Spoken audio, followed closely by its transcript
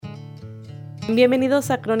Bienvenidos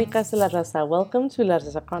a Cronicas de la Raza. Welcome to La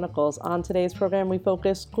Raza Chronicles. On today's program, we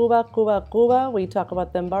focus Cuba, Cuba, Cuba. We talk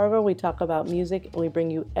about the embargo, we talk about music, and we bring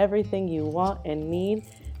you everything you want and need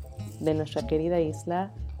de nuestra querida isla.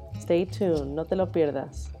 Stay tuned, no te lo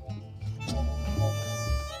pierdas.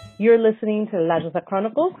 You're listening to La Raza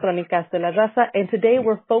Chronicles, Cronicas de la Raza, and today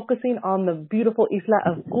we're focusing on the beautiful isla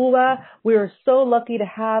of Cuba. We are so lucky to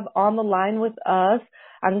have on the line with us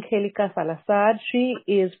Angelica Salazar. She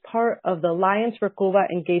is part of the Alliance for Cuba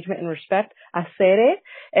Engagement and Respect, ACERES,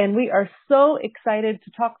 and we are so excited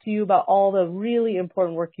to talk to you about all the really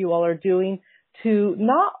important work you all are doing to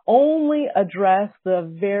not only address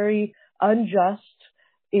the very unjust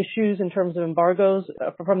issues in terms of embargoes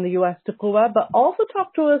from the U.S. to Cuba, but also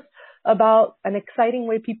talk to us about an exciting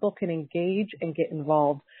way people can engage and get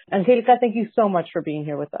involved. Angelica, thank you so much for being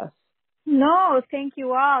here with us. No, thank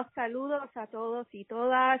you all. Saludos a todos y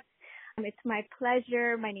todas. It's my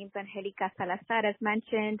pleasure. My name's Angelica Salazar, as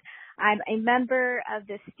mentioned. I'm a member of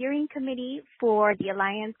the steering committee for the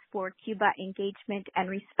Alliance for Cuba Engagement and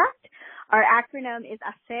Respect. Our acronym is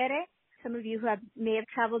ACERES. Some of you who may have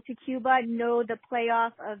traveled to Cuba know the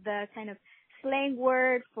playoff of the kind of slang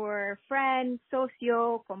word for friend,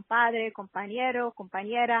 socio, compadre, compañero,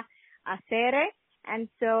 compañera, ACERES. And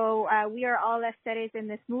so we are all ACERES in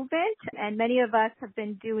this movement, and many of us have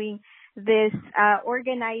been doing this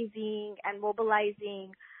organizing and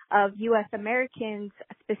mobilizing of U.S. Americans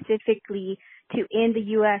specifically to end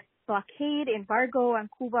the U.S. blockade, embargo on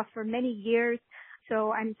Cuba for many years.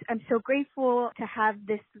 So I'm so grateful to have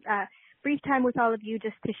this brief time with all of you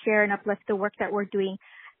just to share and uplift the work that we're doing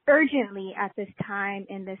urgently at this time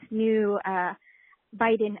in this new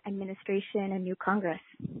Biden administration and new Congress.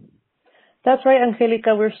 That's right,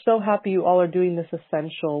 Angelica. We're so happy you all are doing this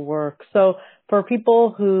essential work. So for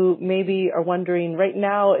people who maybe are wondering right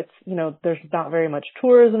now, it's, there's not very much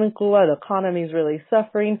tourism in Cuba. The economy is really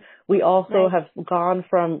suffering. We also have gone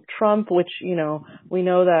from Trump, which, we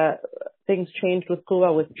know that things changed with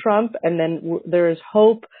Cuba with Trump, and then there is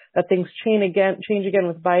hope that things change again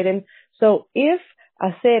with Biden. So if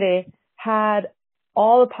ACERES had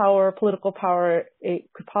all the power, political power it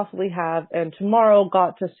could possibly have, and tomorrow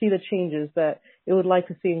got to see the changes that it would like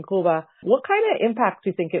to see in Cuba, what kind of impact do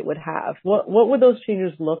you think it would have? What would those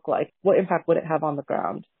changes look like? What impact would it have on the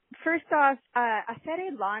ground? First off,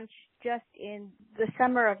 ACERES launched just in the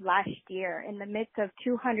summer of last year in the midst of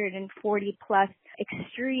 240 plus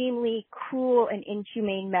extremely cruel and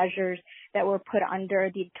inhumane measures that were put under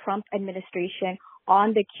the Trump administration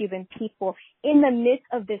on the Cuban people in the midst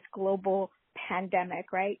of this global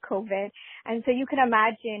pandemic, right? COVID. And so you can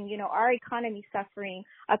imagine, our economy suffering,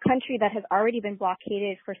 a country that has already been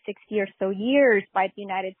blockaded for 60 or so years by the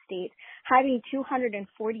United States, having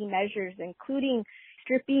 240 measures, including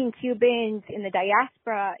stripping Cubans in the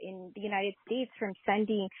diaspora in the United States from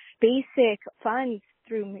sending basic funds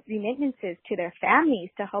through remittances to their families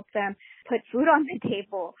to help them put food on the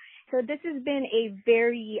table. So this has been a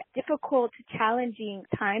very difficult, challenging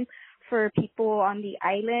time for people on the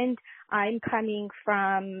island. I'm coming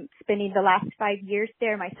from spending the last 5 years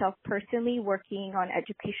there myself personally, working on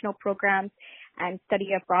educational programs and study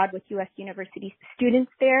abroad with U.S. university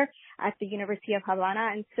students there at the University of Havana.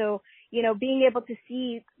 And so, being able to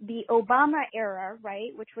see the Obama era, right,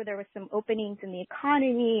 where there was some openings in the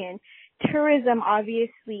economy and tourism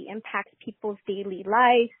obviously impacts people's daily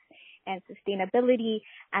lives and sustainability.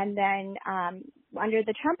 And then under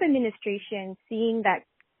the Trump administration, seeing that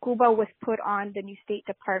Cuba was put on the new State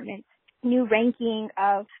Department's new ranking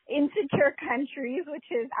of insecure countries, which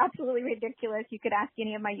is absolutely ridiculous. You could ask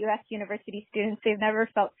any of my U.S. university students. They've never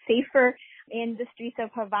felt safer in the streets of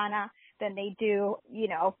Havana than they do,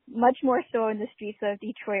 much more so in the streets of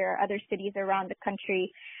Detroit or other cities around the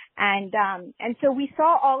country. And so we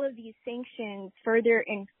saw all of these sanctions further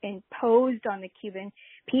imposed on the Cuban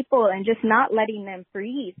people and just not letting them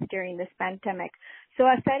breathe during this pandemic. So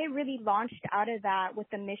ACERES really launched out of that with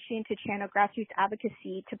a mission to channel grassroots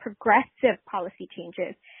advocacy to progressive policy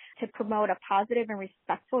changes to promote a positive and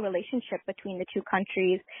respectful relationship between the two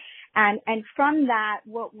countries. And from that,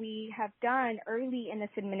 what we have done early in this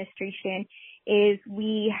administration is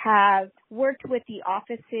we have worked with the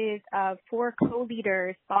offices of 4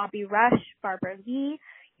 co-leaders, Bobby Rush, Barbara Lee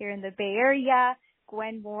here in the Bay Area,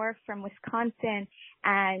 Gwen Moore from Wisconsin,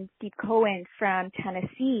 and Steve Cohen from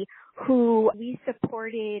Tennessee, who we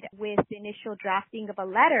supported with the initial drafting of a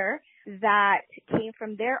letter that came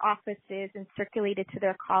from their offices and circulated to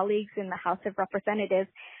their colleagues in the House of Representatives.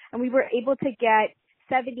 And we were able to get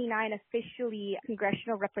 79 officially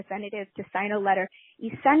congressional representatives to sign a letter.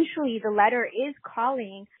 Essentially, the letter is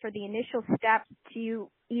calling for the initial steps to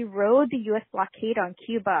erode the U.S. blockade on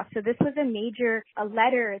Cuba. So this was a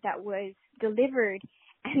letter that was delivered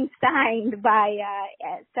and signed by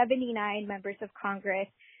 79 members of Congress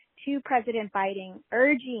to President Biden,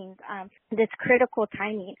 urging this critical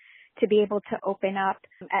timing to be able to open up,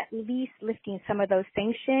 at least lifting some of those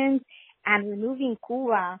sanctions and removing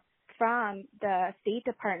Cuba from the State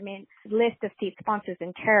Department list of state sponsors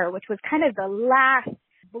in terror, which was kind of the last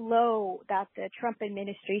blow that the Trump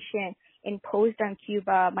administration imposed on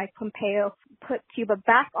Cuba. Mike Pompeo put Cuba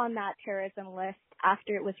back on that terrorism list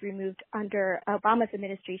after it was removed under Obama's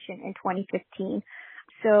administration in 2015.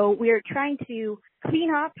 So we're trying to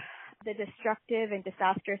clean up the destructive and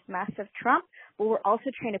disastrous mess of Trump, but we're also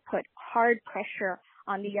trying to put hard pressure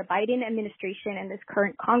on the Biden administration and this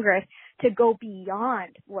current Congress to go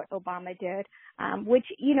beyond what Obama did, which,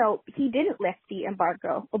 he didn't lift the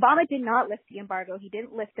embargo. Obama did not lift the embargo. He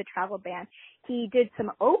didn't lift the travel ban. He did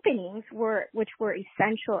some openings which were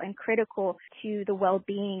essential and critical to the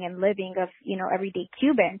well-being and living of, everyday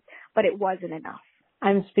Cubans, but it wasn't enough.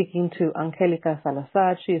 I'm speaking to Angelica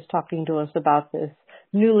Salazar. She is talking to us about this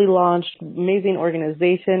newly launched amazing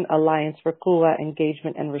organization, Alliance for Cuba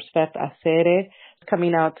Engagement and Respect, ACERES,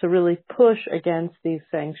 coming out to really push against these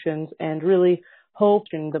sanctions and really hope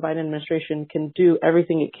the Biden administration can do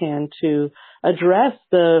everything it can to address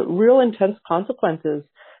the real intense consequences.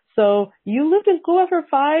 So you lived in Cuba for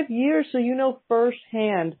 5 years, so you know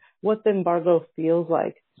firsthand what the embargo feels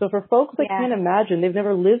like. So for folks that can't imagine, they've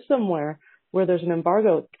never lived somewhere where there's an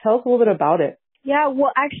embargo, tell us a little bit about it. Yeah,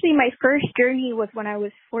 well, actually, my first journey was when I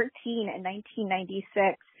was 14 in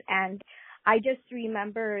 1996, and I just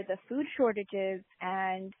remember the food shortages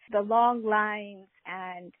and the long lines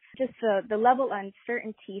and just the level of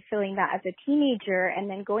uncertainty, feeling that as a teenager, and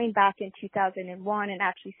then going back in 2001 and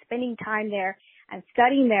actually spending time there and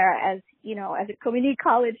studying there as a community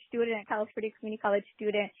college student, a California community college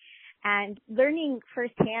student, and learning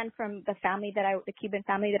firsthand from the Cuban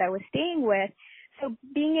family that I was staying with. So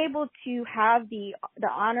being able to have the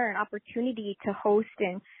honor and opportunity to host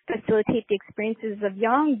and facilitate the experiences of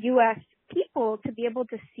young U.S. people to be able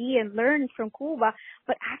to see and learn from Cuba,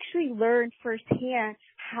 but actually learn firsthand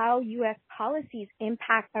how U.S. policies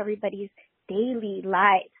impact everybody's daily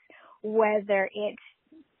lives, whether it's,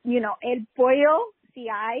 el pollo, si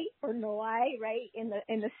hay or no hay, right,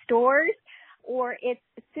 in the stores, or it's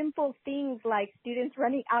simple things like students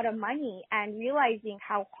running out of money and realizing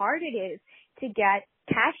how hard it is to get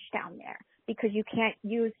cash down there because you can't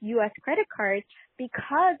use U.S. credit cards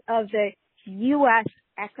because of the U.S.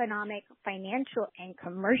 economic, financial, and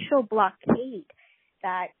commercial blockade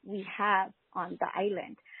that we have on the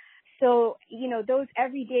island. So, those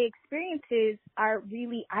everyday experiences are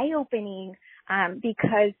really eye-opening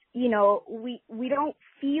because, we don't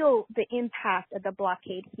feel the impact of the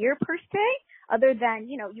blockade here per se, other than,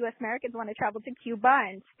 U.S. Americans want to travel to Cuba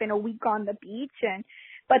and spend a week on the beach,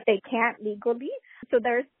 but they can't legally. So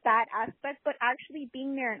there's that aspect, but actually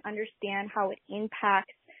being there and understand how it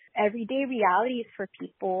impacts everyday realities for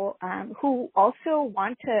people who also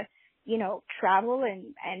want to, travel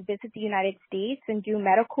and visit the United States and do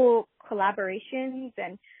medical collaborations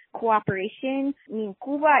and cooperation. I mean,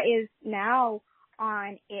 Cuba is now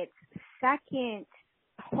on its second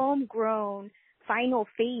homegrown final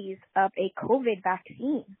phase of a COVID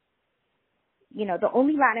vaccine. The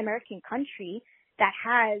only Latin American country that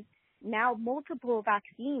has now multiple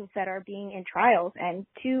vaccines that are being in trials and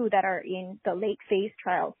 2 that are in the late phase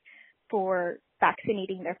trials for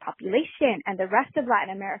vaccinating their population, and the rest of Latin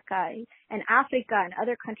America and Africa and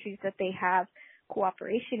other countries that they have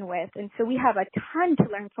cooperation with. And so we have a ton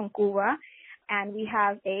to learn from Cuba, and we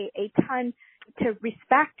have a ton to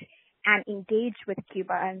respect and engage with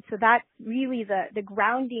Cuba. And so that's really the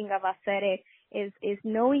grounding of ACERES is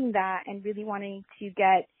knowing that and really wanting to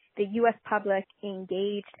get the U.S. public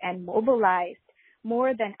engaged and mobilized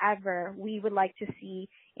more than ever. We would like to see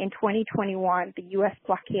in 2021 the U.S.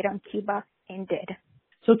 blockade on Cuba ended.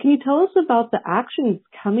 So can you tell us about the actions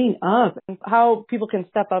coming up and how people can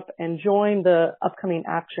step up and join the upcoming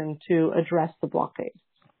action to address the blockade?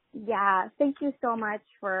 Yeah, thank you so much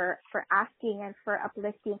for asking and for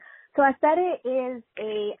uplifting. So ACERES is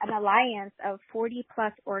an alliance of 40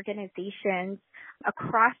 plus organizations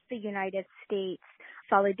across the United States,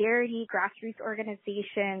 solidarity, grassroots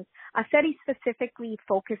organizations. ACERES specifically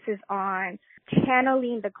focuses on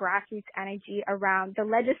channeling the grassroots energy around the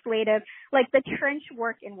legislative, like the trench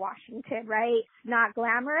work in Washington, right? Not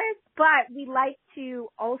glamorous, but we like to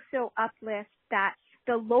also uplift that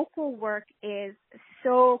the local work is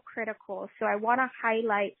so critical. So I want to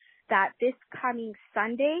highlight that this coming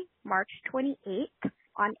Sunday, March 28th,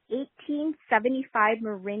 on 1875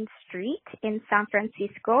 Marin Street in San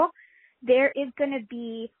Francisco, there is going to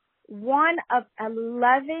be one of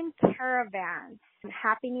 11 caravans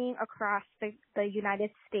happening across the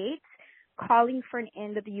United States calling for an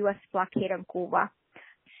end of the U.S. blockade on Cuba.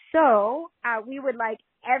 So we would like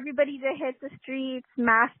everybody to hit the streets,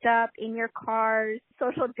 masked up in your cars,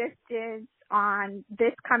 social distance on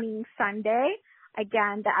this coming Sunday.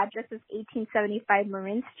 Again, the address is 1875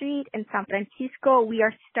 Marin Street in San Francisco. We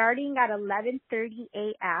are starting at 11:30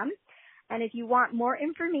 a.m. And if you want more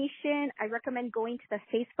information, I recommend going to the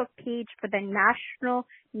Facebook page for the National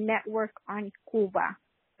Network on Cuba.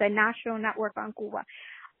 The National Network on Cuba.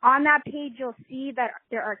 On that page, you'll see that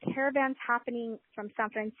there are caravans happening from San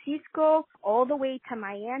Francisco all the way to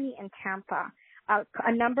Miami and Tampa.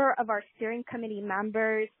 A number of our steering committee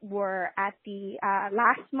members were at the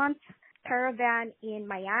last month's caravan in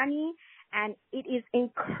Miami, and it is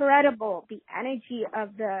incredible the energy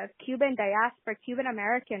of the Cuban diaspora, Cuban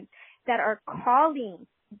Americans that are calling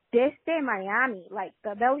desde Miami, like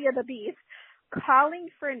the belly of the beast, calling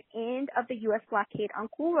for an end of the U.S. blockade on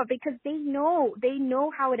Cuba because they know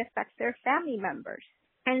how it affects their family members.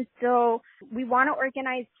 And so we want to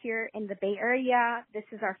organize here in the Bay Area. This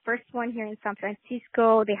is our first one here in San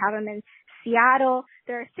Francisco. They have them in Seattle.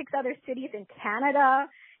 There are 6 other cities in Canada.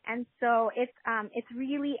 And so it's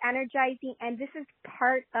really energizing. And this is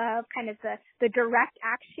part of kind of the direct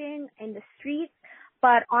action in the streets.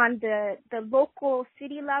 But on the local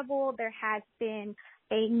city level, there has been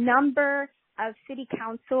a number of city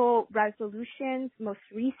council resolutions. Most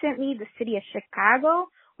recently, the city of Chicago,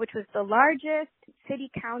 which was the largest city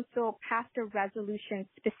council, passed a resolution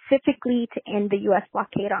specifically to end the U.S.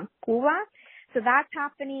 blockade on Cuba. So that's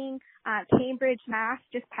happening. Cambridge, Mass.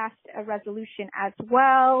 just passed a resolution as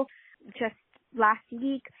well just last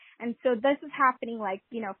week. And so this is happening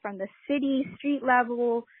from the city street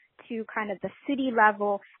level to kind of the city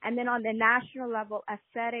level. And then on the national level,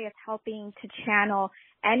 ACERES is helping to channel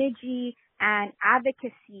energy and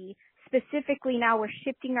advocacy. Specifically now we're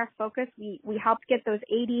shifting our focus. We helped get those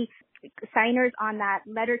 80 signers on that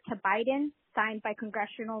letter to Biden signed by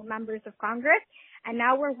congressional members of Congress. And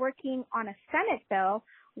now we're working on a Senate bill,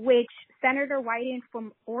 which Senator Wyden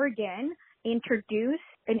from Oregon introduced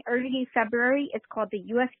in early February. It's called the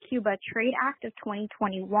U.S.-Cuba Trade Act of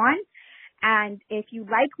 2021. And if you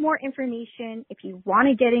like more information, if you want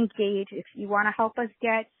to get engaged, if you want to help us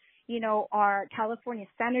get, our California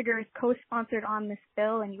senators co-sponsored on this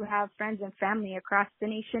bill, and you have friends and family across the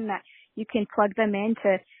nation that you can plug them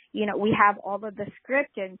into, we have all of the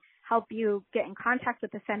script and help you get in contact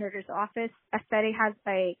with the senator's office. ACERES has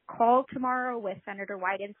a call tomorrow with Senator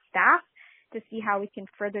Wyden's staff to see how we can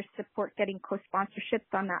further support getting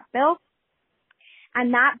co-sponsorships on that bill.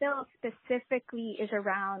 And that bill specifically is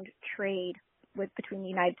around trade between the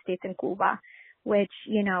United States and Cuba, which,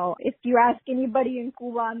 if you ask anybody in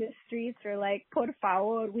Cuba on the streets, they're like, por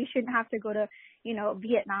favor, we shouldn't have to go to,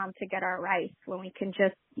 Vietnam to get our rice when we can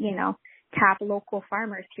just, tap local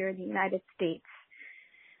farmers here in the United States.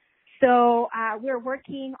 So we're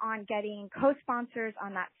working on getting co-sponsors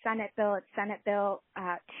on that Senate bill. It's Senate Bill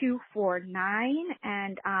 249.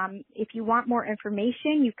 And if you want more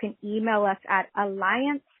information, you can email us at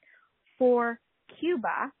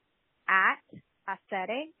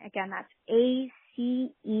allianceforcuba@ACERE. Again, that's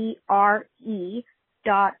ACERE.org.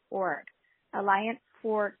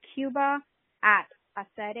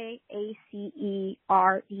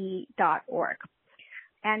 allianceforcuba@ACERE.org.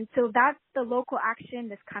 And so that's the local action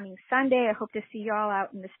this coming Sunday. I hope to see you all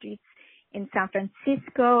out in the streets in San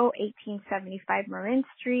Francisco, 1875 Marin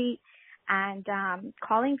Street, and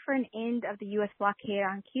calling for an end of the U.S. blockade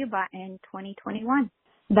on Cuba in 2021.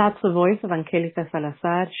 That's the voice of Angelica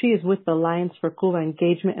Salazar. She is with the Alliance for Cuba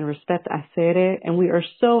Engagement and Respect, ACERE, and we are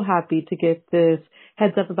so happy to get this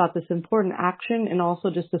heads up about this important action and also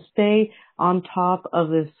just to stay on top of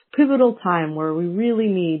this pivotal time where we really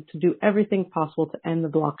need to do everything possible to end the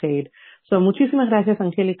blockade. So muchísimas gracias,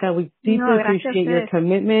 Angelica. We deeply appreciate your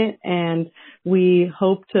commitment, and we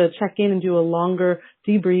hope to check in and do a longer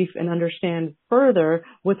debrief and understand further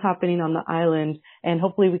what's happening on the island, and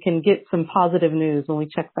hopefully we can get some positive news when we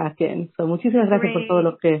check back in. So muchísimas gracias por todo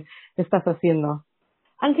lo que estás haciendo.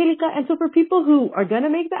 Angelica, and so for people who are going to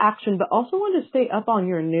make the action but also want to stay up on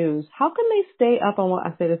your news, how can they stay up on what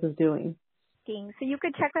ACERES is doing? So you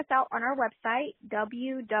can check us out on our website,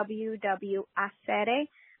 www.acere.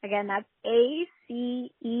 Again, that's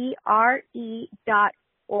ACERE.org.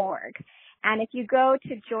 And if you go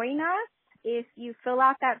to join us, if you fill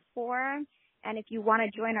out that form, And if you want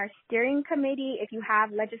to join our steering committee, if you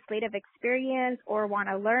have legislative experience or want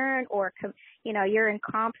to learn, or, you're in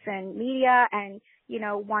comps and media and,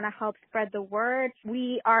 want to help spread the word,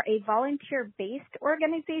 we are a volunteer-based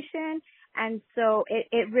organization. And so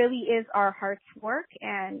it really is our heart's work,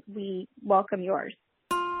 and we welcome yours.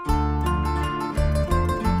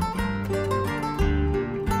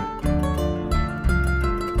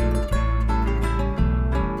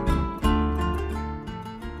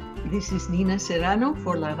 This is Nina Serrano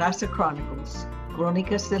for La Raza Chronicles,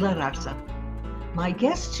 Cronicas de la Raza. My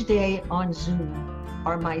guests today on Zoom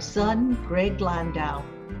are my son, Greg Landau,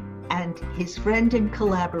 and his friend and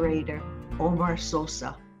collaborator, Omar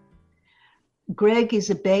Sosa. Greg is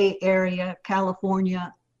a Bay Area,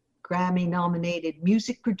 California, Grammy-nominated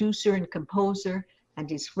music producer and composer, and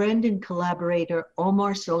his friend and collaborator,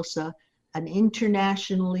 Omar Sosa, an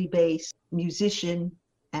internationally based musician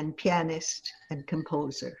and pianist and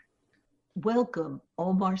composer. Welcome,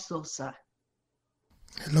 Omar Sosa.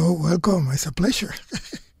 Hello, welcome. It's a pleasure.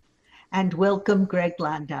 And welcome, Greg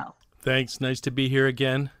Landau. Thanks. Nice to be here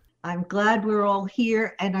again. I'm glad we're all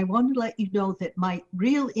here, and I want to let you know that my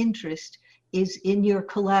real interest is in your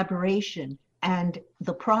collaboration and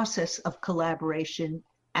the process of collaboration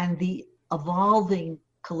and the evolving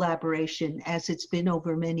collaboration as it's been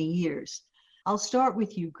over many years. I'll start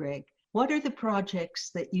with you, Greg. What are the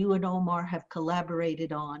projects that you and Omar have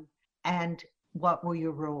collaborated on, and what were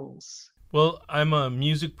your roles? Well, I'm a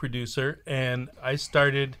music producer, and I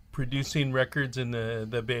started producing records in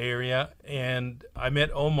the Bay Area, and I met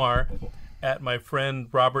Omar at my friend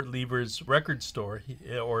Robert Lever's record store,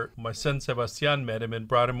 or my son Sebastian met him and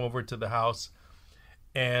brought him over to the house,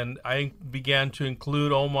 and I began to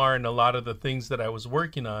include Omar in a lot of the things that I was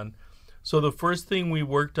working on. So the first thing we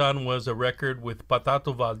worked on was a record with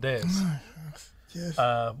Patato Valdez. Yes.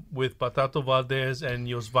 With Patato Valdez and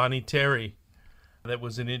Yosvani Terry. That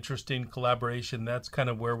was an interesting collaboration. That's kind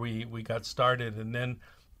of where we got started. And then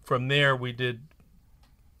from there, we did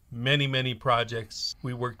many projects.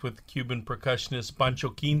 We worked with Cuban percussionist Pancho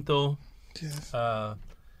Quinto. Yes.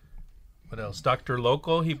 What else? Dr.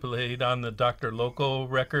 Loco. He played on the Dr. Loco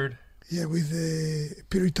record. Yeah, with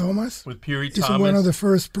Piri Thomas. With Piri It's Thomas. one of the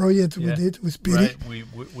first projects we did with Piri.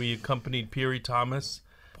 Right. We accompanied Piri Thomas,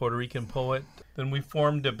 Puerto Rican poet. Then we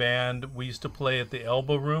formed a band. We used to play at the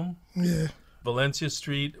Elbow Room, Valencia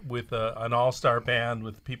Street, with an all-star band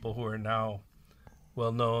with people who are now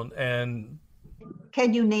well known. And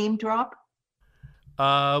can you name drop?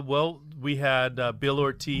 Well, we had Bill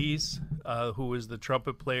Ortiz, who was the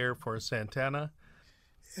trumpet player for Santana.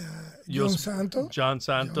 John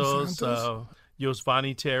Santos.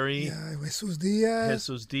 Yosvani Terry. Jesus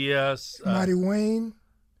Diaz. Marty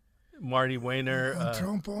Wayner.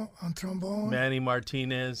 On trombone. Manny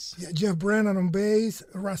Martinez. Jeff Brennan on bass.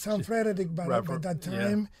 Raza Frederick by that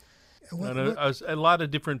time. Yeah. A lot of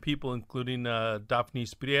different people, including Daphne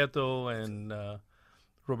Prieto and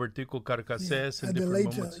Robertico Carcases. And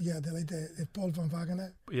different moments. The late Paul van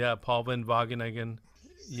Wageningen. Yeah, Paul van Wageningen.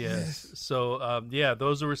 Yes. So,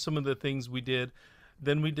 those were some of the things we did.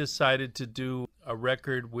 Then we decided to do a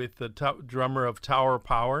record with the drummer of Tower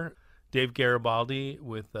Power, Dave Garibaldi,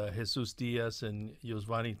 with Jesus Diaz and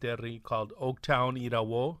Yosvani Terry, called Oaktown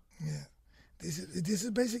Irawo. Yeah. This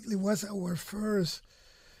is basically was our first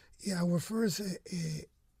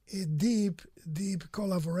deep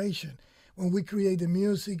collaboration. When we created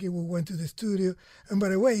music, we went to the studio. And by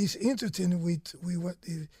the way, it's interesting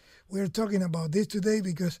we're talking about this today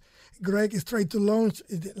because Greg is trying to launch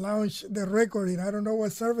the record in I don't know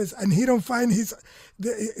what service, and he don't find his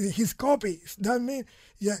copies. That means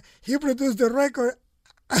he produced the record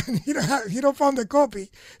and he don't find the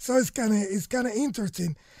copy. So it's kind of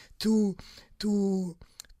interesting to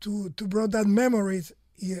bring that memories.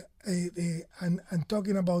 And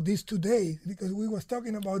talking about this today because we was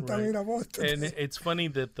talking about Town Irawo today. And it's funny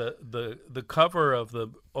that the cover of the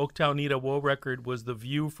Oaktown Irawo record was the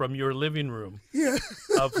view from your living room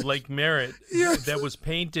of Lake Merritt that was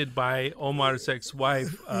painted by Omar's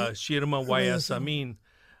ex-wife, Shirma Guayasamín,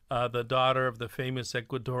 the daughter of the famous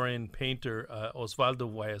Ecuadorian painter Osvaldo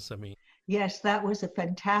Guayasamín. Yes, that was a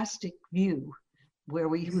fantastic view where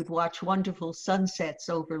we would watch wonderful sunsets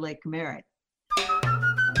over Lake Merritt.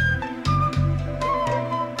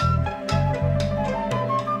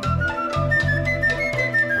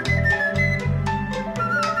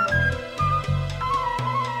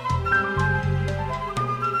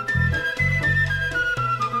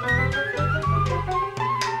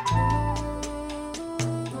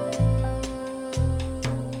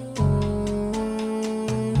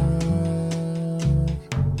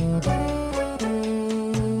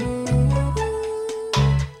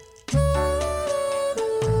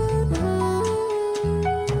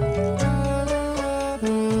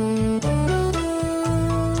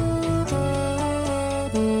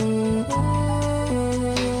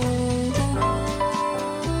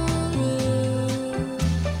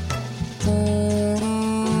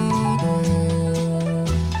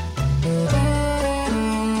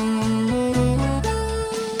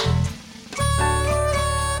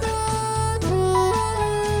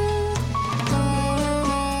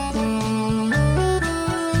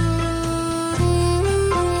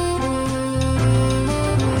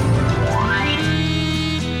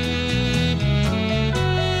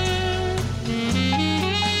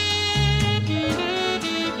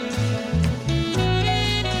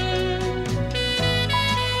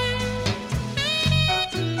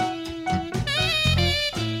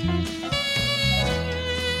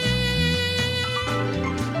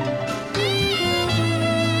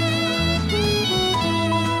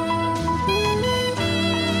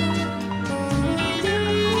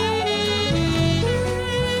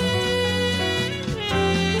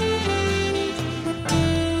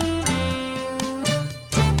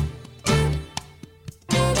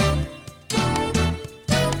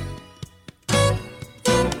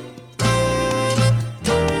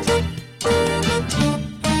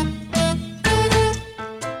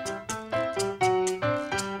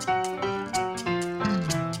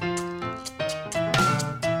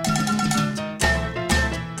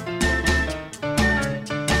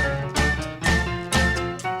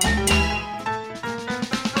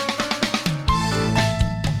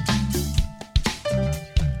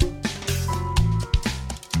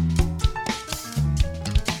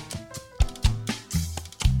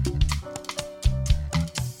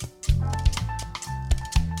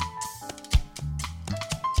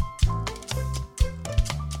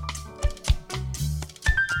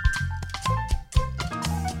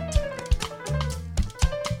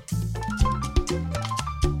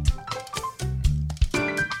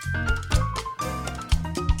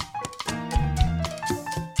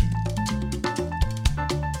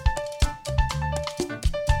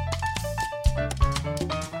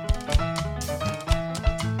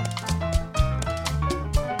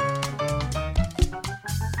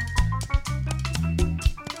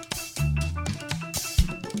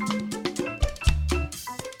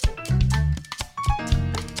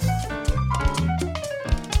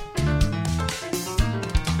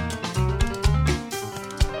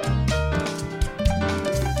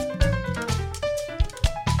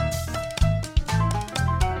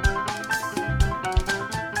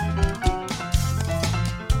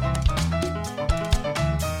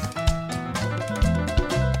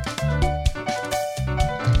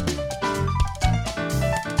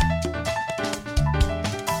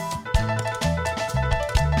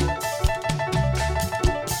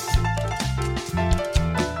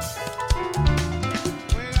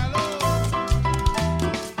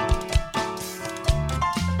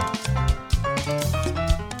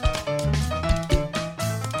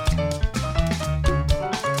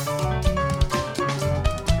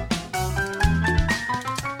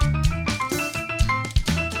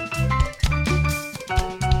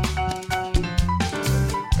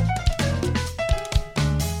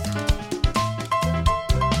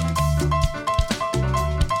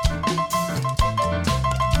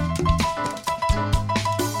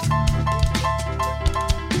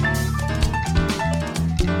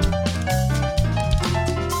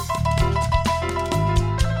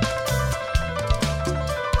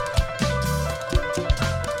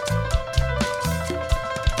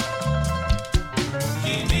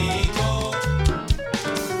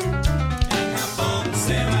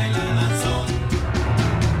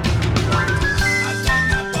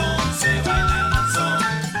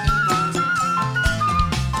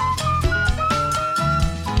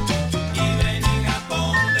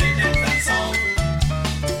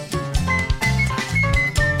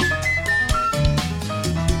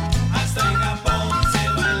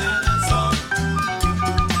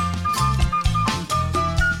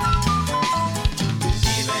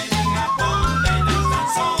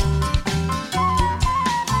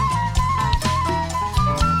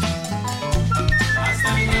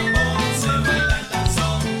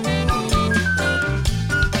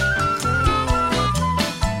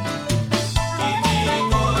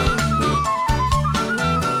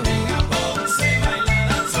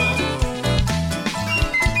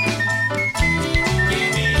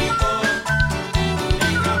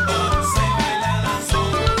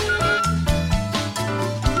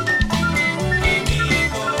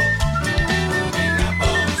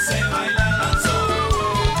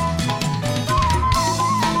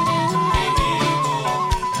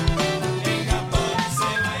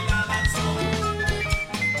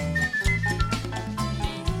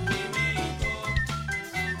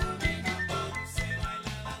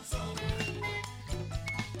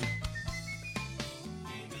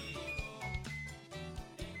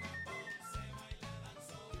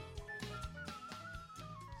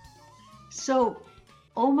 So,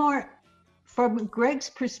 Omar, from Greg's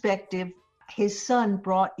perspective, his son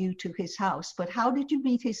brought you to his house, but how did you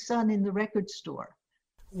meet his son in the record store?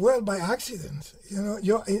 Well, by accident.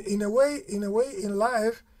 In a way, in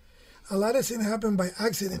life, a lot of things happen by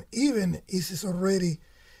accident. Even if it's already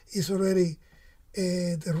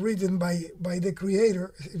written by the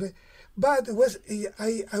creator. But it was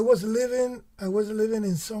I was living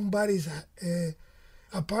in somebody's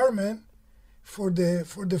apartment for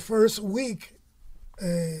the first week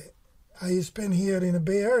I spent here in the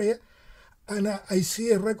Bay Area, and I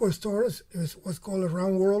see a record store. It was called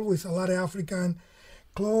Around World, with a lot of African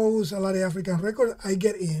clothes, a lot of African records. I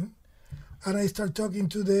get in, and I start talking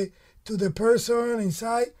to the person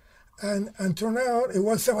inside, and turn out it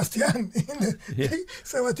was Sebastian. Yeah.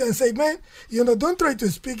 Sebastian said, "Man, don't try to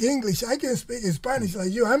speak English. I can speak Spanish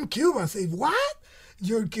like you. I'm Cuban." I said, "What?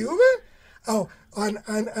 You're Cuban?" Oh, and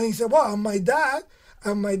he said, "Well, my dad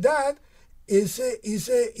is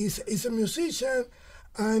a musician,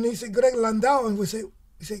 and he's a Greg Landau." And we say,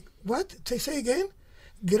 "What? Say again?"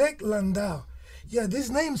 Greg Landau. Yeah, this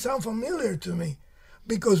name sounds familiar to me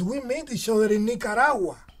because we met each other in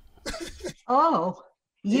Nicaragua. Oh,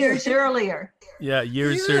 years earlier. Yeah,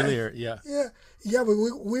 years earlier. Yeah. Yeah, but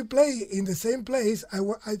we play in the same place. I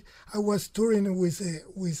was touring with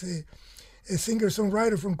a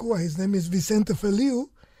singer-songwriter from Cuba. His name is Vicente Feliu,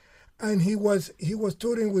 and he was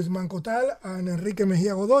touring with Mancotal and Enrique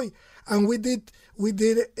Mejia Godoy, and we did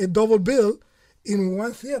a double bill in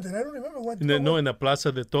one theater. I don't remember what. In the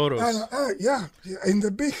Plaza de Toros. Yeah, in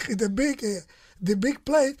the big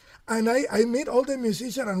place, and I meet all the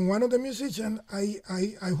musicians, and one of the musicians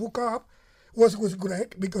I hook up was with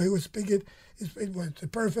Greg, because he was speaking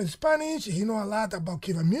perfect Spanish. He know a lot about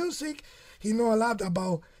Cuban music. He know a lot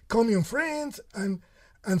about common friends, and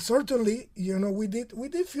certainly we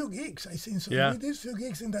did few gigs. I think so. Yeah. We did few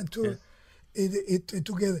gigs in that tour, it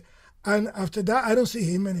together, and after that I don't see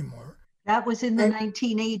him anymore. That was in the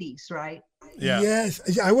 1980s, right? Yeah. Yes,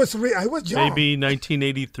 I was young. Maybe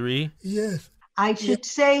 1983. Yes. I should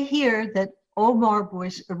say here that Omar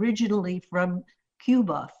was originally from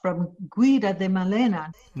Cuba, from Guira de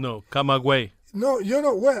Malena. No, Camagüey. No,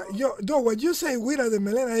 what you say, Guira de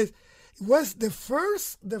Malena, was the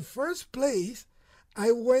first place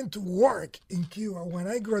I went to work in Cuba. When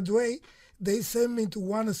I graduated, they sent me to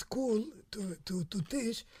one school to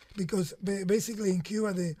teach, because basically in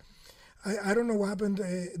Cuba, I don't know what happened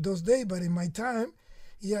those days, but in my time,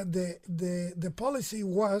 the policy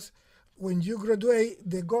was, when you graduate,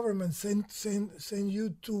 the government send you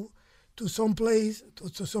to some place,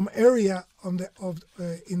 to some area in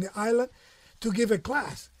the island, to give a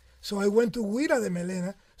class. So I went to Guira de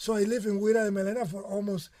Malena. So I lived in Guira de Malena for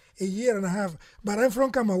almost a year and a half. But I'm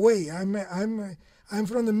from Camagüey. I'm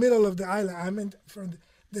from the middle of the island. I'm from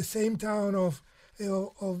the same town of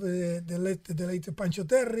the late Pancho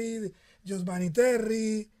Terry, Giovanni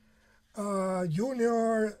Terry,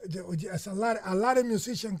 Junior. A lot of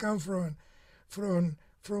musicians come from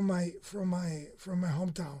my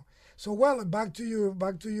hometown. So back to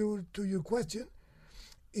your question.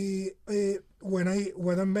 When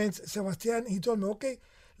I met Sebastian, he told me, okay,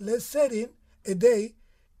 let's set in a day.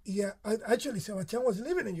 Yeah, actually, Sebastian was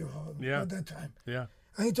living in your house at that time. Yeah.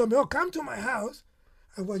 And he told me, come to my house.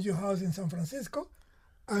 I was your house in San Francisco.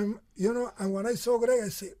 And when I saw Greg, I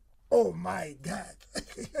said, oh my God.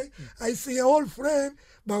 I see an old friend,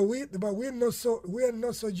 but we're not so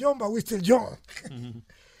young, but we're still young. Mm-hmm.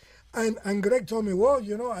 And Greg told me, well,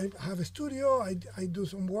 I have a studio, I do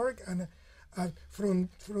some work, and from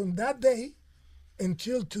that day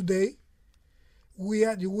until today, we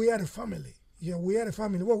are a family. Yeah, we are a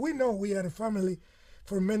family. Well, we know we are a family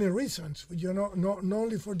for many reasons. Not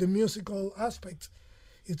only for the musical aspects,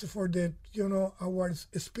 it's for the our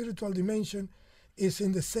spiritual dimension is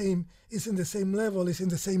in the same level, is in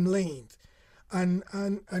the same lane, and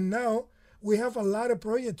now we have a lot of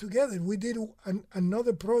projects together. We did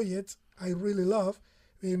another project I really love.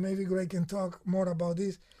 Maybe Greg can talk more about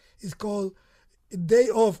this. It's called Day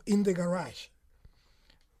Off in the Garage.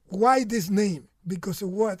 Why this name? Because of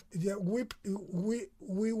what? Yeah, we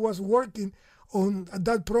was working on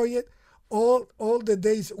that project all the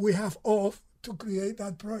days we have off to create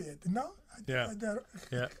that project. Yeah.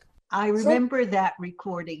 Yeah. I remember that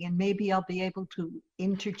recording, and maybe I'll be able to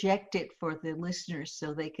interject it for the listeners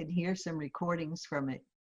so they can hear some recordings from it.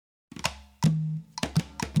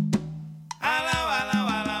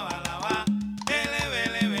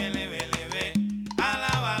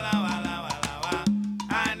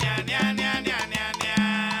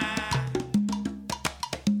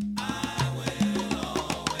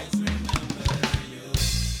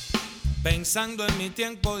 Pensando en mi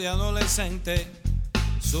tiempo de adolescente,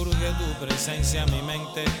 surge tu presencia en mi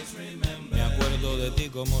mente. Me acuerdo de ti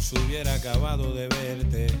como si hubiera acabado de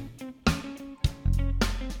verte.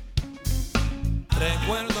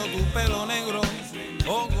 Recuerdo tu pelo negro,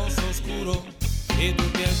 ojos oscuros y tu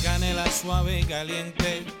piel canela suave y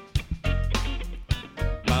caliente.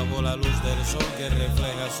 Bajo la luz del sol que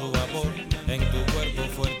refleja su vapor en tu cuerpo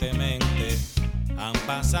fuertemente. Han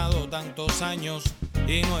pasado tantos años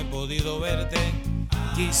y no he podido verte.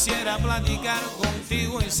 Quisiera platicar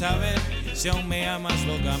contigo y saber si aún me amas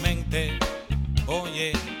locamente.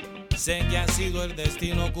 Oye, sé que ha sido el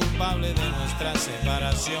destino culpable de nuestra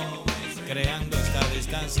separación, creando esta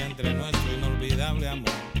distancia entre nuestro inolvidable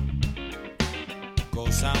amor.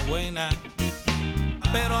 Cosa buena,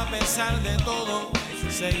 pero a pesar de todo,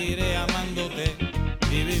 seguiré amándote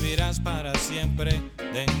y vivirás para siempre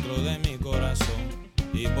dentro de mi corazón.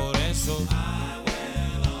 Y por eso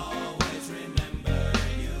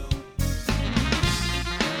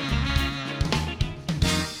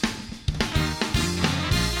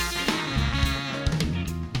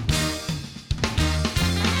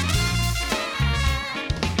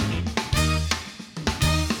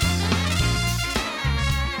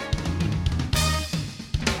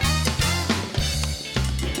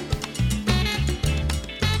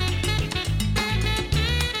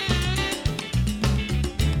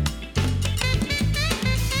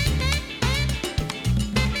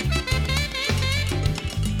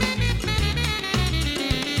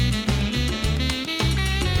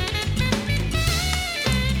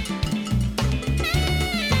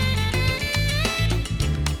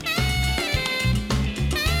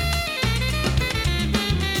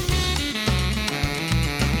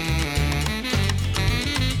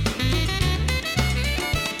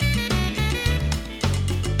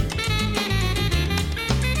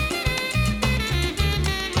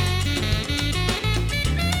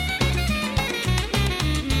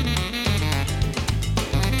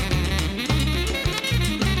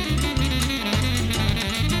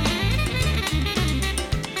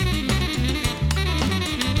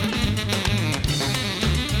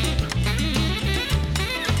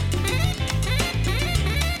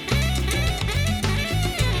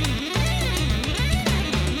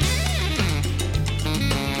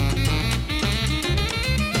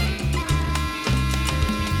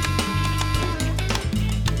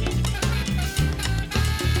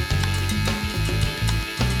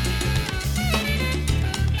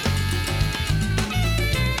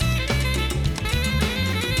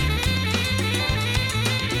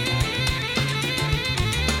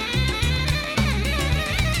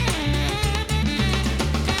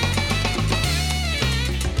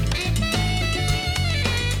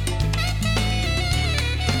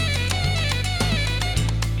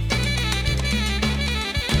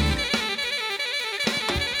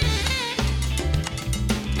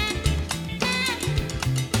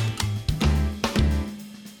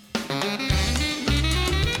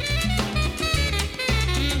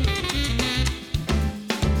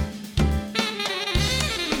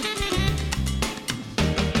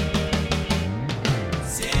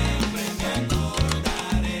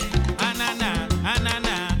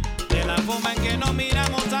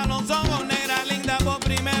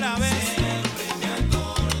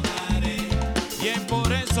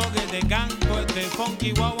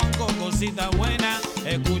funky guaguancó, cosita buena,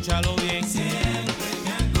 escúchalo bien. Siempre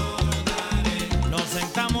me acordaré. Nos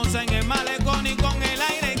sentamos en el malecón y con el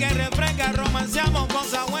aire que refresca romanceamos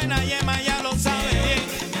cosas buenas y Emma ya lo sabe bien.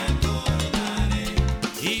 Me acordaré.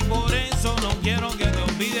 Y por eso no quiero que te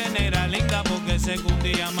olvides, negra linda, porque sé que un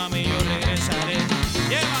día, mami, yo regresaré.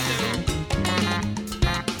 Llévatelo.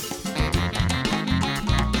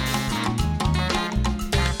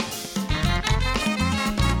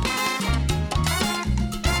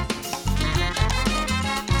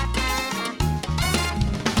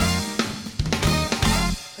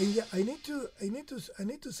 I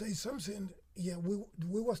need to say something. Yeah,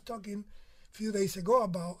 we was talking a few days ago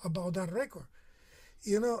about that record.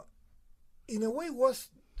 You know, in a way, was,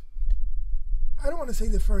 I don't want to say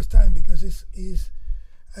the first time because it's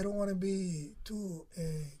I don't want to be too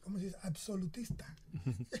 ¿cómo se dice? Absolutista.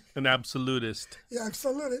 An absolutist. Yeah,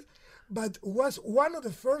 absolutist. But was one of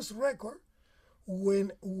the first record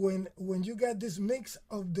when you got this mix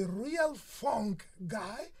of the real funk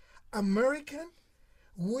guy, American,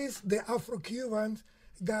 with the Afro-Cuban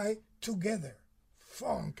guy together,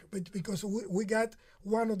 funk. But because we got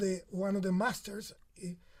one of the masters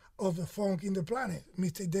of the funk in the planet,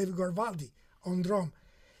 Mr. David Garvaldi on drum.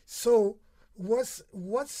 So what's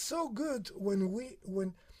so good when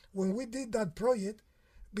we did that project,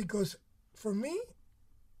 because for me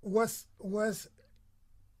was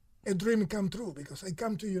a dream come true, because I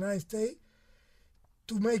come to the United States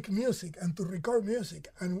to make music and to record music.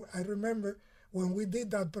 And I remember when we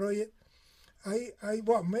did that project,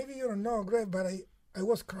 well, maybe you don't know, Greg, but I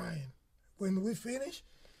was crying. When we finished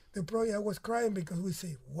the project, I was crying because we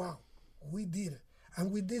say, wow, we did it.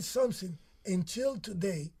 And we did something until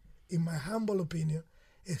today, in my humble opinion,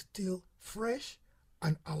 is still fresh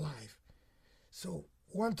and alive. So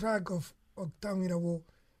one track of Oaktown Irawo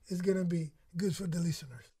is going to be good for the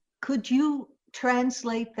listeners. Could you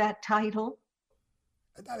translate that title?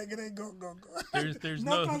 Go. There's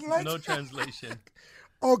no translation.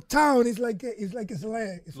 Oaktown is like a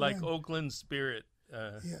slang. It's like Oakland spirit.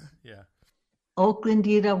 Yeah. Oakland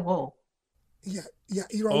Irawo. Yeah,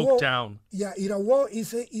 Irawo. Oaktown. Yeah, Irawo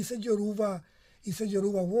is a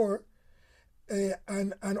Yoruba word,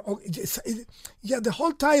 and the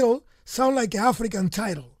whole title sounds like an African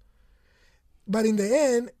title, but in the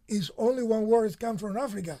end, it's only one word come from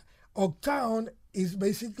Africa. Oaktown is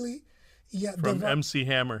basically from MC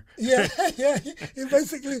Hammer. Yeah. It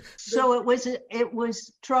basically. So it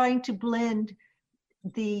was trying to blend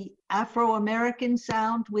the Afro-American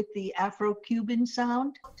sound with the Afro-Cuban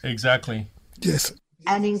sound. Exactly. Yes.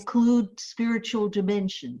 And include spiritual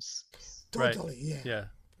dimensions. Totally. Right. Yeah.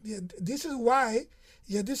 This is why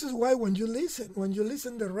when you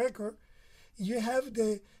listen the record, you have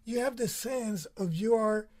the sense of you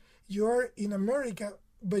are in America,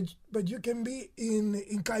 but you can be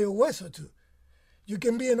in Cayo Hueso too. You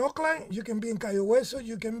can be in Oakland, you can be in Cayo Hueso,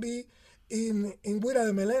 you can be in Huira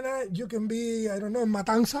de Melena, you can be, I don't know, in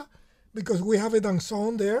Matanza, because we have a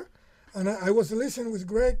danzón there. And I was listening with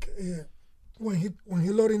Greg when he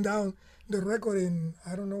loading down the record in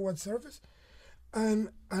I don't know what service,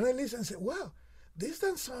 and I listened and said, wow, this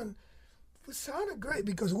danzón sounded great,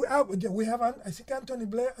 because we have I think Anthony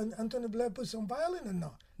Blair put some violin or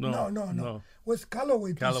no. No. Was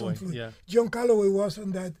Calloway put some flute. Yeah. John Calloway was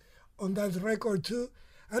on that record too.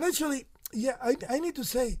 And actually, I need to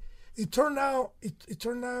say, it turned out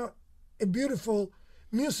a beautiful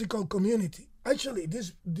musical community. Actually,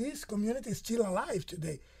 this community is still alive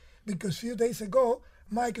today, because a few days ago,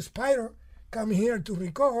 Mike Spider come here to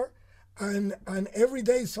record, and every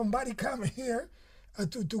day somebody come here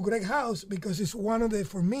to Greg House, because it's one of the,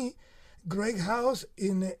 for me, Greg House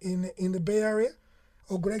in the Bay Area,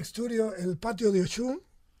 or Greg Studio, El Patio de Ochun.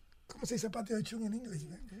 ¿Cómo se dice Patio de Ochun en inglés?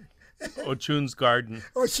 Ochun's Garden.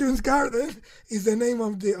 Ochun's Garden is the name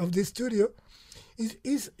of the studio.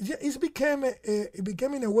 It became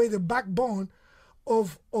in a way the backbone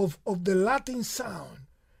of the Latin sound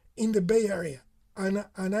in the Bay Area, and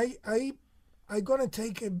I gonna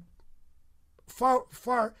take it far.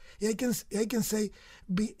 I can say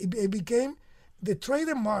it became the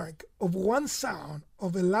trademark of one sound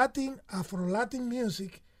of a Afro-Latin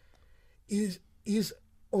music is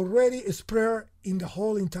already spread in the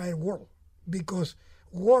whole entire world, because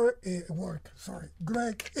Greg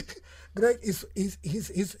is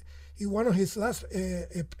one of his last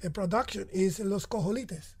production is Los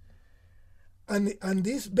Cojolites, and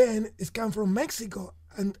this band is come from Mexico,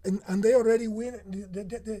 and they already win.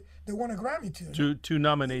 They won a Grammy too. Two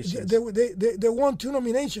nominations. They won 2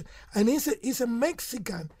 nominations, and it's a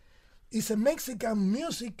Mexican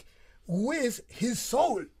music with his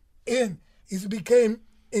soul in. It became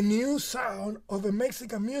a new sound of a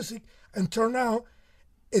Mexican music, and turned out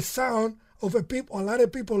a sound of a lot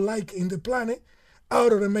of people like in the planet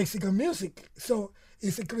out of the Mexican music. So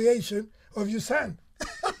it's a creation of your son.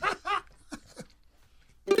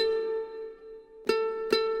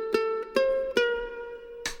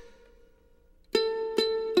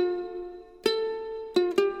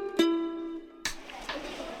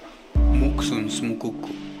 Muksun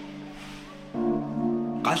smukuku.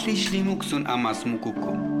 Kalishli muksun amas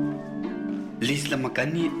mukuku. Lisla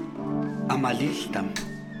makani amalistam.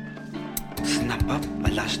 Snapap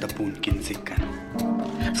balashta pun kinsikan.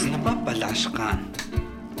 Snapap balashkan.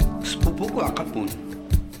 Spupuku akapun.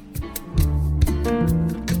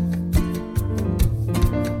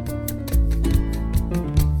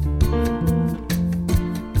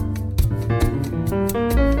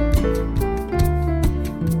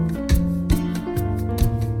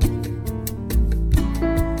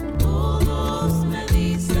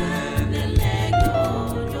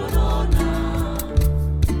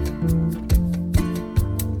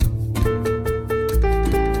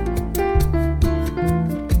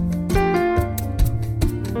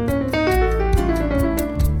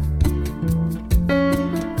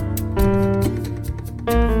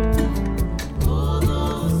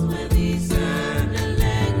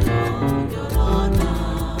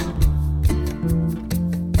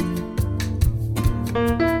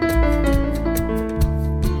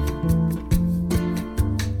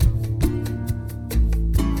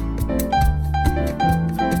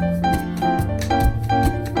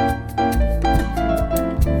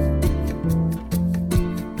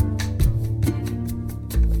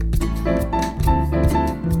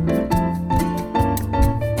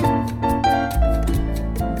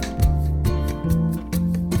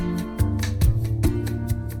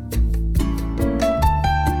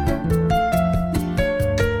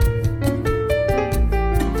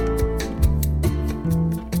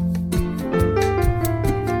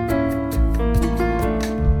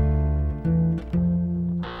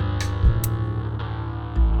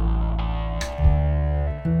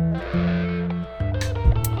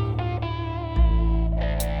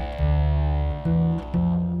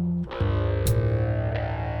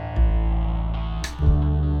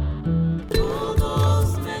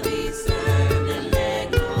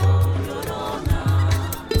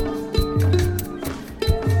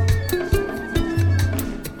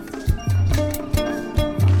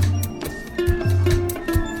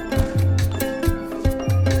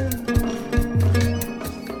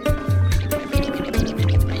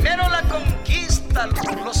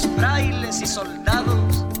 raza, los frailes y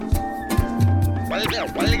soldados,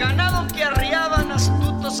 cual ganado que arriaban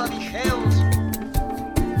astutos abigeos,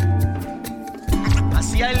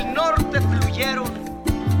 hacia el norte fluyeron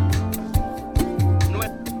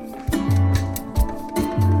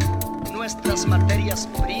nuestras materias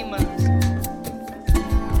primas,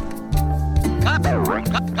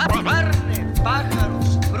 carne,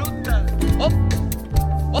 pájaros, fruta,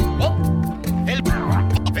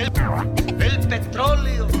 el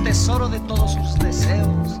petróleo, tesoro de todos sus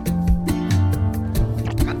deseos,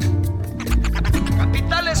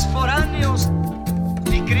 capitales foráneos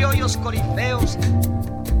y criollos corifeos,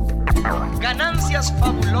 ganancias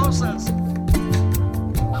fabulosas,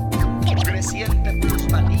 creciente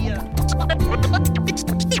plusvalía,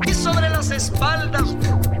 y sobre las espaldas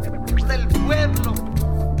del pueblo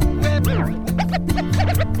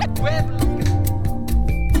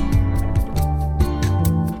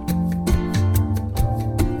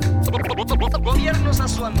gobiernos a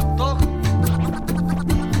su antojo,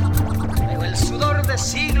 pero el sudor de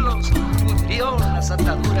siglos pudrió las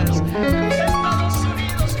ataduras. Los Estados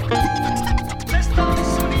Unidos, los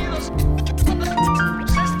Estados Unidos,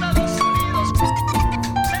 los Estados Unidos,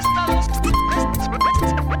 los Estados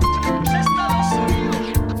Unidos.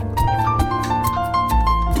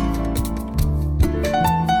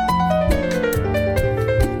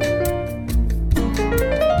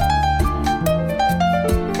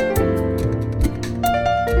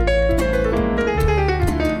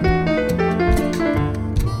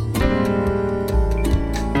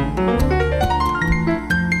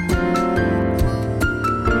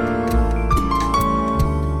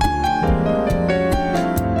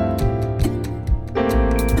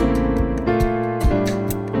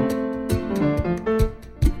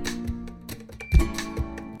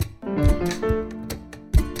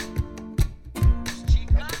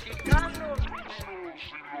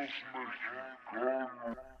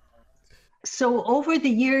 So over the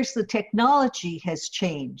years, the technology has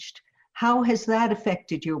changed. How has that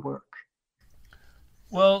affected your work?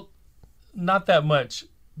 Well, not that much,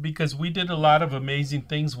 because we did a lot of amazing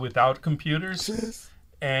things without computers.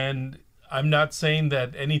 And I'm not saying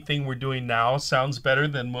that anything we're doing now sounds better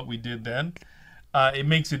than what we did then. It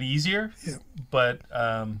makes it easier, but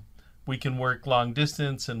we can work long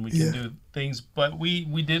distance and we can do things. But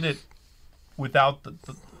we did it without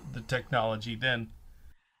the technology then.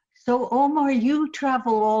 So Omar, you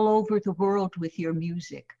travel all over the world with your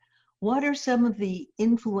music. What are some of the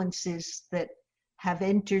influences that have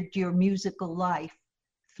entered your musical life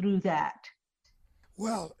through that?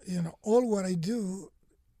 Well, all what I do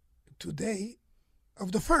today,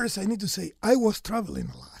 of the first, I need to say I was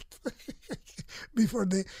traveling a lot before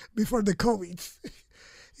the COVID.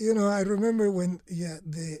 I remember when the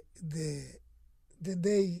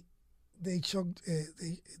day they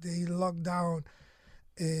locked down.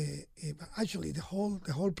 Actually, the whole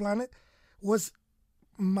planet was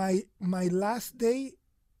my last day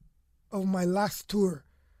of my last tour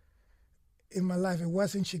in my life. It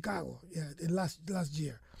was in Chicago, the last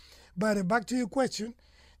year. But back to your question,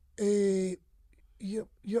 every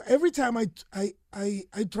time I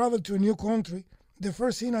travel to a new country, the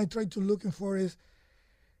first thing I try to looking for is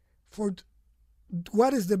for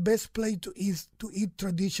what is the best place to eat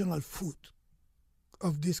traditional food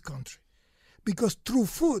of this country. Because through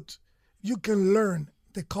food, you can learn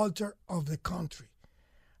the culture of the country.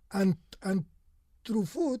 And through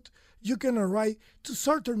food, you can arrive to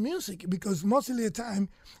certain music, because most of the time,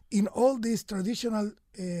 in all these traditional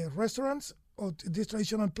restaurants or this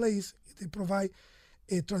traditional place, they provide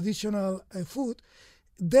a traditional food,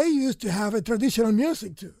 they used to have a traditional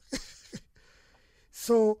music too.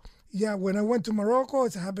 So, when I went to Morocco,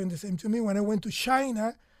 it happened the same to me. When I went to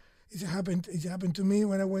China, it happened to me.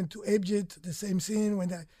 When I went to Egypt, the same thing. When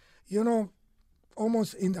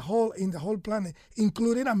almost in the whole planet,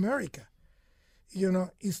 including America,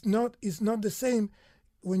 it's not the same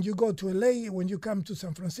when you go to LA, when you come to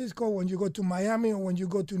San Francisco, when you go to Miami, or when you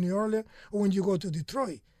go to New Orleans, or when you go to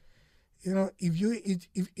Detroit. If you eat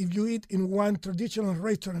in one traditional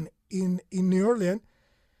restaurant in New Orleans,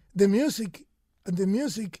 the music,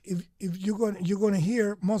 if you're gonna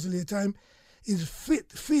hear most of the time, is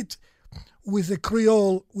fit with the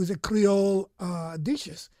Creole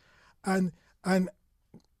dishes, and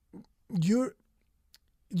you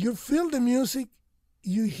feel the music,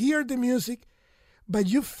 you hear the music, but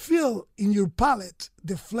you feel in your palate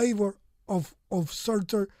the flavor of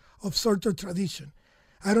certain tradition.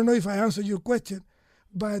 I don't know if I answered your question,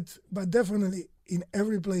 but definitely in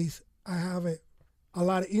every place I have a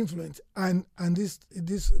lot of influence, and this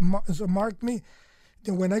marked me.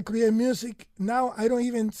 Then when I create music, now I don't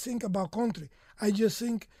even think about country. I just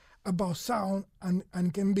think about sound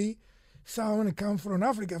and can be sound and come from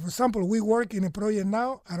Africa. For example, we work in a project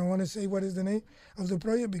now. I don't want to say what is the name of the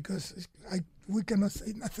project because we cannot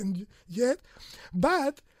say nothing yet.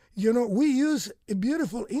 But, we use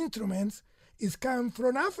beautiful instruments. It's come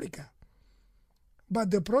from Africa.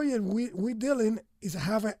 But the project we deal in is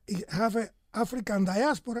have a African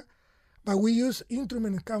diaspora, but we use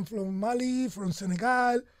instruments come from Mali, from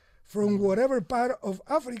Senegal, from whatever part of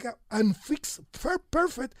Africa, and fix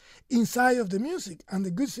perfect inside of the music. And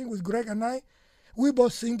the good thing with Greg and I, we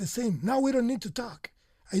both sing the same. Now we don't need to talk.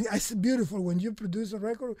 It's beautiful when you produce a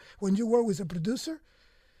record, when you work with a producer,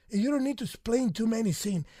 you don't need to explain too many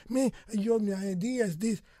things. My idea is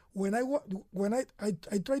this. When I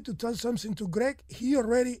try to tell something to Greg, he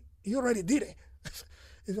already did it.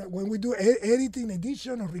 It's like when we do editing,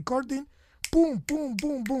 edition, or recording, boom, boom,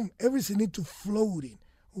 boom, boom, everything needs to float in.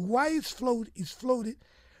 Why it's floated?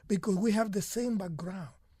 Because we have the same background.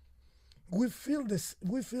 We feel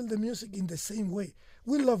the music in the same way.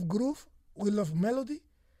 We love groove, we love melody,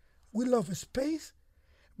 we love space,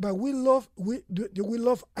 but we love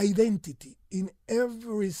identity in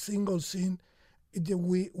every single thing that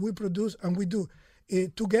we produce and we do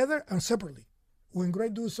together and separately. When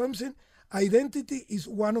Greg does something, identity is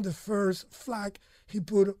one of the first flag he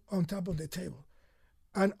put on top of the table.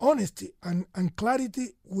 And honesty and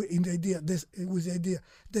clarity in the idea, with the idea.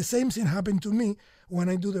 The same thing happened to me when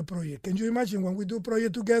I do the project. Can you imagine when we do a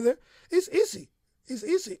project together? It's easy. It's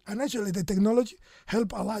easy. And actually the technology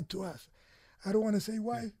help a lot to us. I don't want to say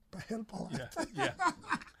why, but help a lot. Yeah.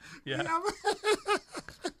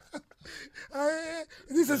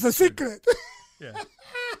 This is a secret. Yeah.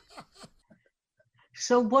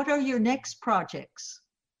 So what are your next projects?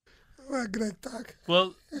 Well, Greg, talk.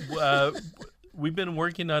 Well, we've been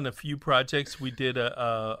working on a few projects. We did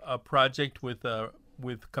a project with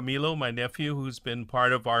Camilo, my nephew, who's been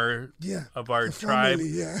part of our tribe.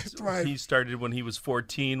 Tribe. He started when he was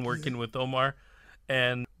 14 working with Omar.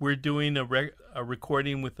 And we're doing a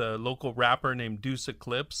recording with a local rapper named Deuce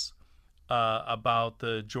Eclipse about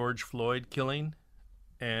the George Floyd killing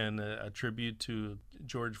and a tribute to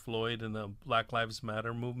George Floyd and the Black Lives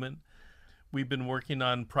Matter movement. We've been working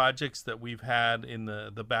on projects that we've had in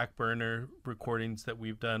the back burner, recordings that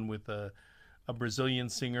we've done with a Brazilian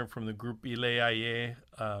singer from the group Ile Aie,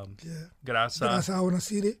 Raza,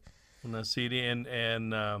 Una City,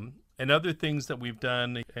 and other things that we've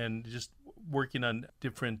done, and just working on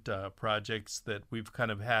different projects that we've kind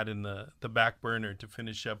of had in the back burner to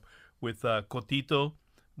finish up with Cotito,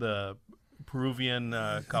 the Peruvian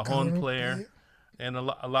cajon player, and a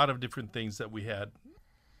lot of different things that we had.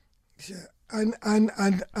 Yeah. And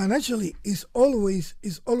actually it's always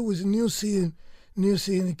new thing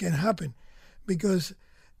can happen, because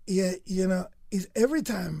it's every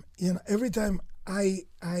time I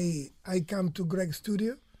come to Greg's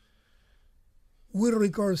studio, we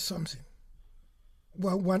record something.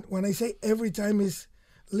 Well, when I say every time, is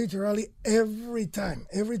literally every time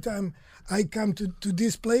I come to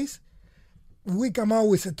this place, we come out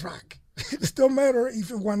with a track. It don't matter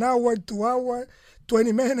if it's 1 hour, 2 hours,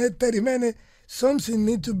 20 minutes, 30 minutes, something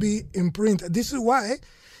need to be imprinted. This is why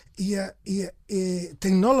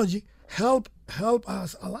technology help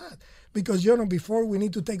us a lot. Because, before we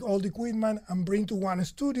need to take all the equipment and bring to one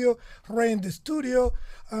studio, rent the studio,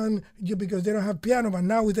 and because they don't have piano. But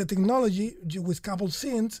now with the technology, with couple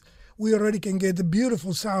synths, we already can get the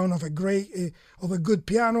beautiful sound of a good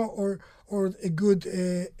piano or a good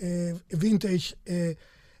vintage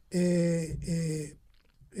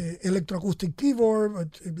electroacoustic keyboard,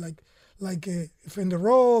 but like a Fender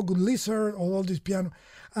Rhodes, good Lizard, all this piano.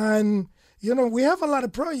 And we have a lot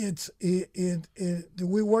of projects that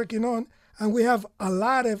we're working on, and we have a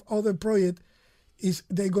lot of other projects.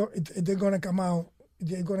 They're gonna come out.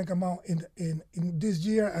 They're gonna come out in this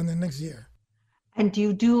year and the next year. And do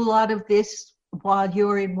you do a lot of this while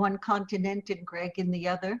you're in one continent and Greg in the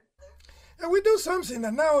other? And we do something,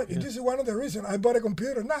 and now this is one of the reasons I bought a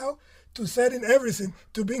computer now to set in everything,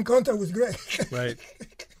 to be in contact with Greg. Right.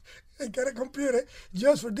 I got a computer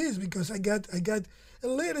just for this, because I got a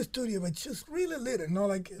little studio, but just really little, not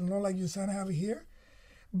like your son have here.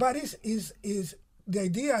 But is the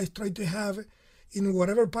idea is try to have in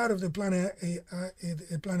whatever part of the planet I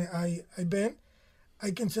been, I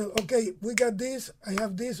can say, okay, we got this, I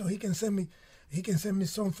have this, or he can send me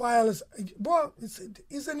some files. Well,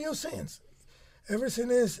 it's a new sense. Everything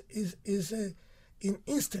is in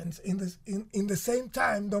instance, in the same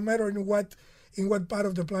time, no matter in what part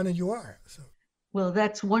of the planet you are. So. Well,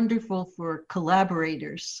 that's wonderful for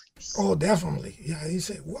collaborators. Oh, definitely. Yeah, you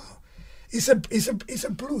say, wow. It's a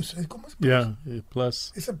plus. ¿Cómo es plus? Yeah,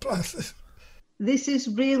 plus. It's a plus. This is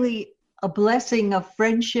really a blessing of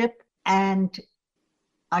friendship, and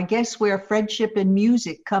I guess where friendship and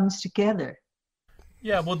music comes together.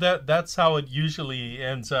 Yeah, well, that's how it usually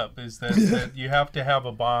ends up, is that you have to have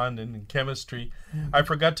a bond and chemistry. I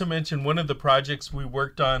forgot to mention one of the projects we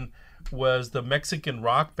worked on was the Mexican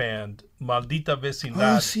rock band Maldita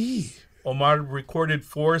Vecindad. Oh, sí. Omar recorded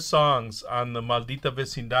 4 songs on the Maldita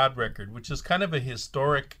Vecindad record, which is kind of a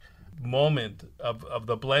historic moment of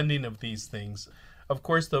the blending of these things. Of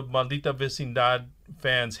course, the Maldita Vecindad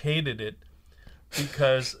fans hated it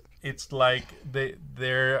because it's like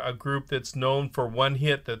they're a group that's known for one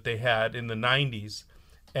hit that they had in the 90s,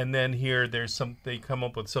 and then here they come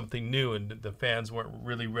up with something new, and the fans weren't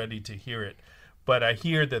really ready to hear it. But I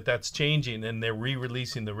hear that that's changing, and they're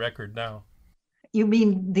re-releasing the record now. You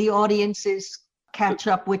mean the audiences catch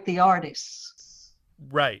up with the artists?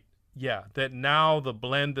 Right. Yeah. That now the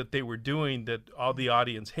blend that they were doing that all the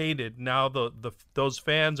audience hated, now those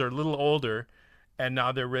fans are a little older, and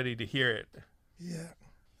now they're ready to hear it. Yeah.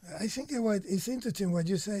 I think it's interesting what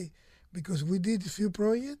you say, because we did a few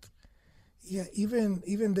projects. Yeah, even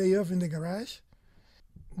Day Off in the Garage.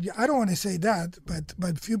 Yeah, I don't want to say that,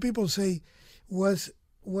 but few people say was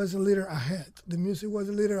a little ahead. The music was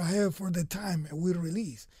a little ahead for the time we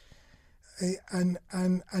released, and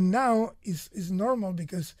now it's normal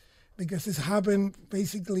because it's happened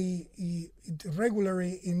basically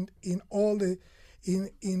regularly in all the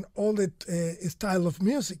style of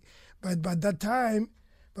music, but by that time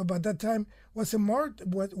was a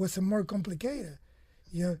more complicated.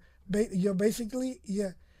 Basically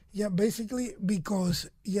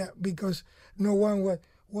because no one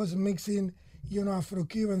was mixing,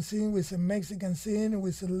 Afro-Cuban scene with a Mexican scene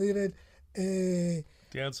with a little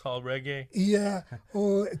dance hall reggae. Yeah,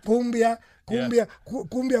 or cumbia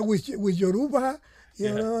with Yoruba.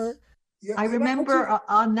 You know. Yeah, I remember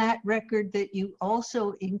on that record that you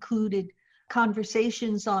also included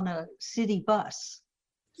conversations on a city bus.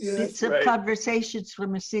 Yes, bits of conversations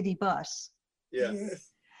from a city bus. Yeah.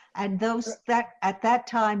 Yes. And that at that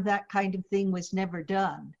time that kind of thing was never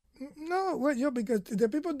done. No, well, because the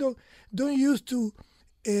people don't used to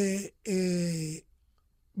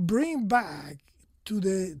bring back to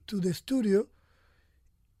the studio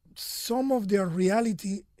some of their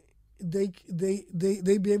reality. They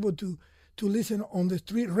be able to listen on the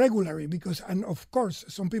street regularly, and of course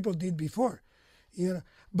some people did before,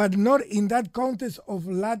 but not in that context of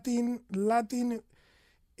Latin.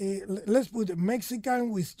 Let's put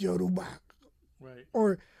Mexican with Yoruba, right?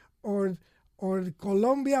 Or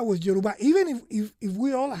Colombia with Yoruba. Even if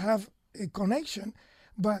we all have a connection,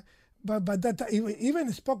 but that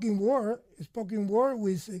even spoken word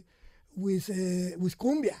with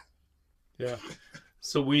cumbia. Yeah.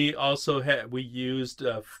 So we also we used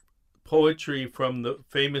poetry from the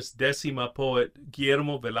famous Décima poet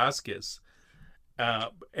Guillermo Velázquez,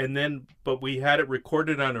 but we had it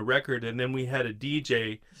recorded on a record, and then we had a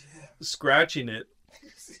DJ scratching it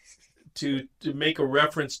to make a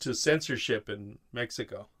reference to censorship in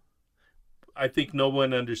Mexico. I think no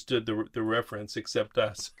one understood the reference except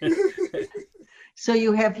us. So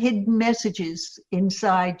you have hidden messages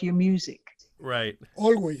inside your music. Right.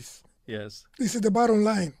 Always. Yes. This is the bottom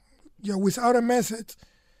line. Without a message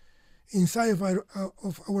inside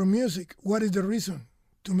of our music, what is the reason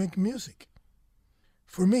to make music?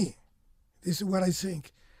 For me, this is what I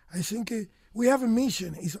think. I think we have a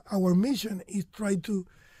mission. Our mission is try to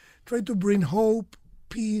bring hope,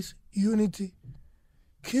 peace, unity,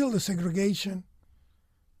 kill the segregation,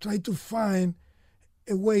 try to find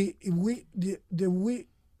a way we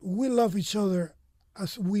love each other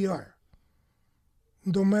as we are.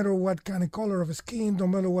 No matter what kind of color of skin, no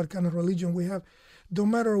matter what kind of religion we have, no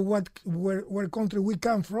matter where country we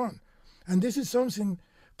come from. And this is something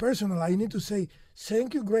personal. I need to say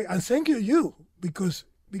thank you, Greg, and thank you, because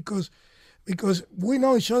we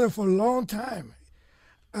know each other for a long time.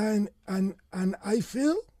 And I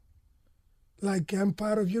feel like I'm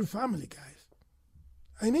part of your family, guys.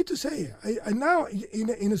 I need to say it. I now,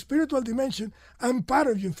 in a spiritual dimension, I'm part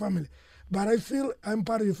of your family. But I feel I'm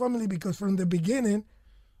part of your family because from the beginning,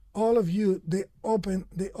 all of you, they open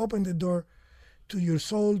the door to your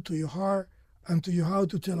soul, to your heart, and to your how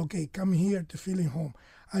to tell, okay, come here to feeling home.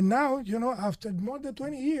 And now, after more than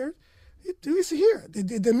 20 years, it is here.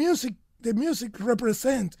 The music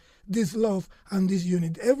represents this love and this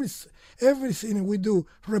unity. Everything we do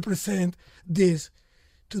represent this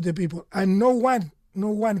to the people. And no one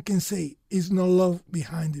can say is no love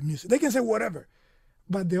behind the music. They can say whatever.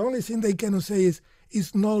 But the only thing they cannot say is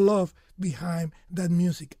is no love behind that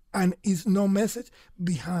music, and is no message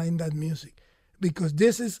behind that music, because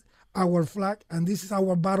this is our flag and this is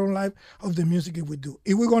our bottom line of the music that we do.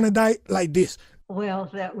 If we're going to die like this. Well,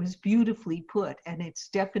 that was beautifully put, and it's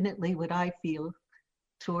definitely what I feel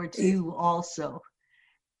towards you also.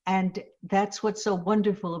 And that's what's so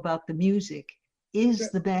wonderful about the music,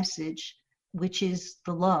 is the message, which is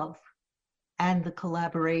the love and the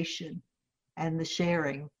collaboration and the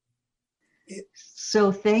sharing.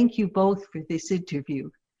 So thank you both for this interview.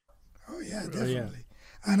 Oh yeah, definitely.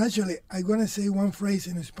 And actually, I'm gonna say one phrase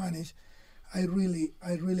in Spanish I really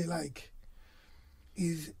like.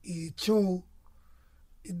 Is it show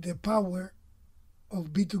the power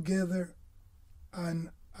of be together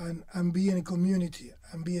and be in a community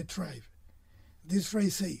and be a tribe. This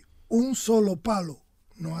phrase say, un solo palo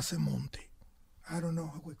no hace monte. I don't know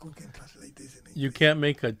how we can translate this in English. You can't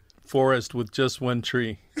make a forest with just one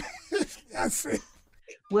tree. That's it.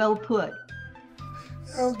 Well put.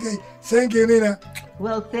 Okay. Thank you, Nina.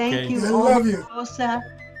 Well, thank you, I love Omar you. Sosa.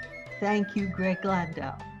 Thank you, Greg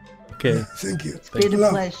Landau. Okay. Thank you. It's been a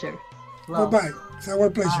pleasure. Love. Bye-bye. It's our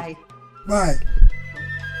pleasure. Bye. Bye.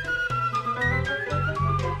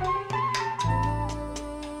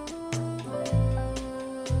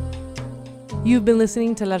 You've been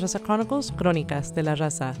listening to La Raza Chronicles, Cronicas de la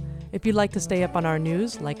Raza. If you'd like to stay up on our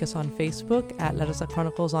news, like us on Facebook at La Raza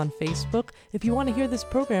Chronicles on Facebook. If you want to hear this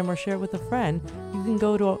program or share it with a friend, you can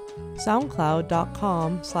go to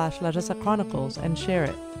soundcloud.com/La Raza Chronicles and share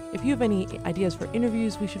it. If you have any ideas for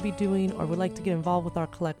interviews we should be doing or would like to get involved with our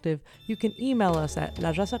collective, you can email us at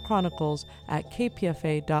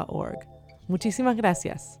larazachronicles@kpfa.org. Muchísimas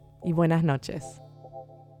gracias y buenas noches.